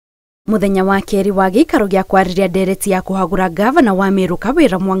Muthenya wa keri wa gikaro gya kwariria ndereti ya kuhagura gavana wa Meru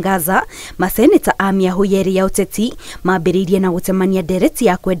Kawira Mwangaza, Maseneta amiahu yeri ya uteti mambiririe na gũtemania ndereti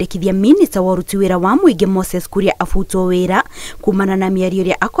ya kwendekithia minista wa ũruti wĩra wa mũingĩ CS Kuria abutwo wĩra kumana na mĩario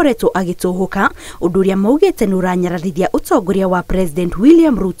ĩrĩa akoretwo agĩtũhũka ũndũ ũrĩa maugĩte nĩ ũranyararithia ũtongoria wa President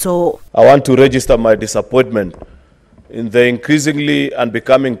William Ruto. I want to register my disappointment in the increasingly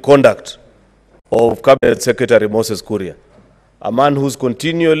unbecoming conduct of Cabinet Secretary Moses Kuria, a man who's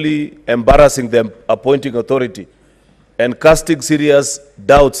continually embarrassing the appointing authority and casting serious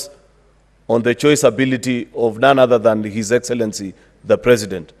doubts on the choice ability of none other than His Excellency, the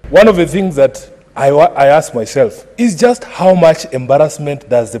President. One of the things that I ask myself is just how much embarrassment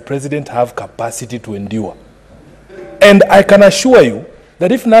does the President have capacity to endure? And I can assure you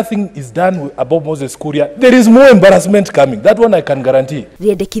that if nothing is done about Moses Kuria, there is more embarrassment coming. That one I can guarantee.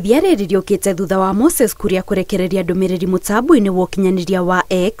 Riendekithia rĩrĩ rĩũkĩte thutha wa Moses Kuria kũrekereria ndũmĩrĩri mũtambo-inĩ wa ũkinyanĩria wa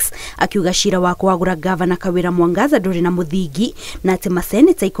X akiuga cira wa kũhagũra gavana Kawira Mwangaza ndũrĩ na mũthingi na atĩ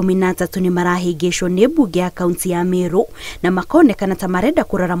maseneta 13 nĩ marahĩngĩcwo nĩ mbunge ya kaunti ya Meru na makonekana ta marenda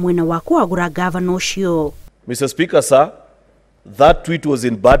kũrara mwena wa kũhagũra gavana ũcio. Mr. Speaker, sir, that tweet was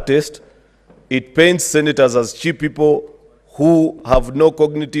in bad taste. It paints senators as cheap people who have no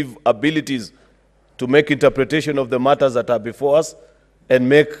cognitive abilities to make interpretation of the matters that are before us and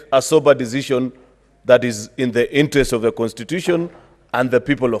make a sober decision that is in the interest of the Constitution and the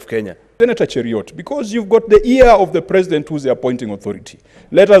people of Kenya. Senator Cheriot, because you've got the ear of the President who's the appointing authority,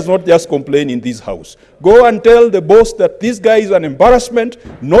 let us not just complain in this house. Go and tell the boss that this guy is an embarrassment,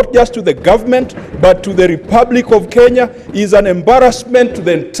 not just to the government, but to the Republic of Kenya. He is an embarrassment to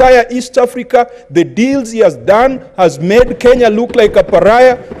the entire East Africa. The deals he has done has made Kenya look like a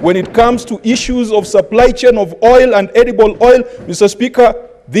pariah when it comes to issues of supply chain of oil and edible oil. Mr. Speaker,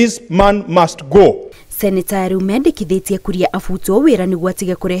 this man must go. Senator rĩu mendekithĩtie Kuria abutwo wĩra nĩguo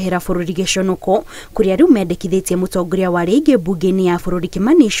atige kũrehera bũrũri gĩconoko kuria rĩu mendekithĩtie mũtongoria wa rĩngĩ bunge-inĩ ya bũrũri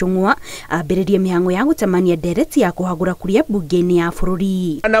Kimani Ichung'wa ambĩrĩrie mĩhang'o ya gũtemania ndereti ya kũhagũra Kuria bunge-inĩ ya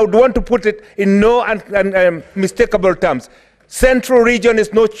bũrũri. And I would want to put it in no unmistakable terms. Central region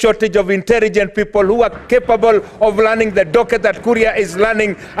is no shortage of intelligent people who are capable of learning the docket that Kuria is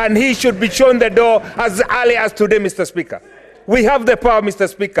learning, and he should be shown the door as early as today, Mr. Speaker. We have the power, Mr.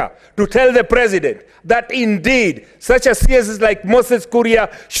 Speaker, to tell the President that indeed such a CS like Moses Kuria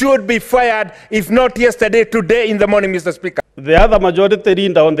should be fired, if not yesterday, today in the morning, Mr. Speaker. The other majority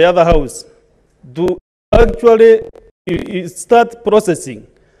leader on the other house to actually start processing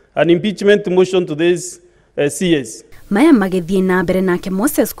an impeachment motion to this CS. Maya magĩthiĩ na mbere nake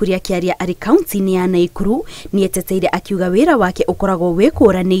Moses Kuria kĩaria arĩ kaunti-inĩ ya Naikuru nĩeteteire akiuga wĩra wake ũkoragwo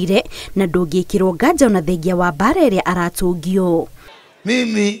wĩkũranĩire na ndũngĩkĩrwo nganja ona thengia wa mbara ĩrĩa aratũngio.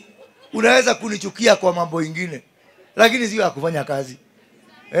 Mimi unaweza kunichukia kwa mambo ingine lakini sio ya kufanya kazi.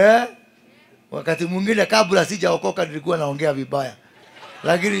 Wakati mwingine kabla sijaokoka nilikuwa naongea vibaya.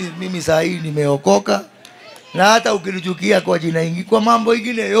 Lakini mimi saa hii nimeokoka na hata ukinichukia kwa jina ingi kwa mambo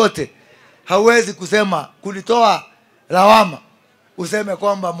ingine yote hauwezi kusema kunitoa lawama useme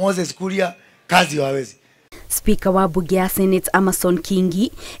kwamba Moses Kuria kazi hawezi. Speaker wa bunge ya Senate Amason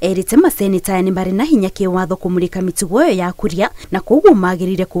Kingi erite maseneta nĩ marĩ na hinya kĩwatho kũmũrĩka mĩtugo ya Kuria na koguo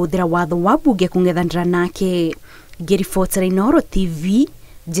magĩrĩire kũhũthĩra watho wa bunge kũng'ethanĩra nake. Ngĩribotera Inooro TV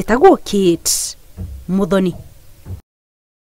njĩtagwo Kate Muthoni.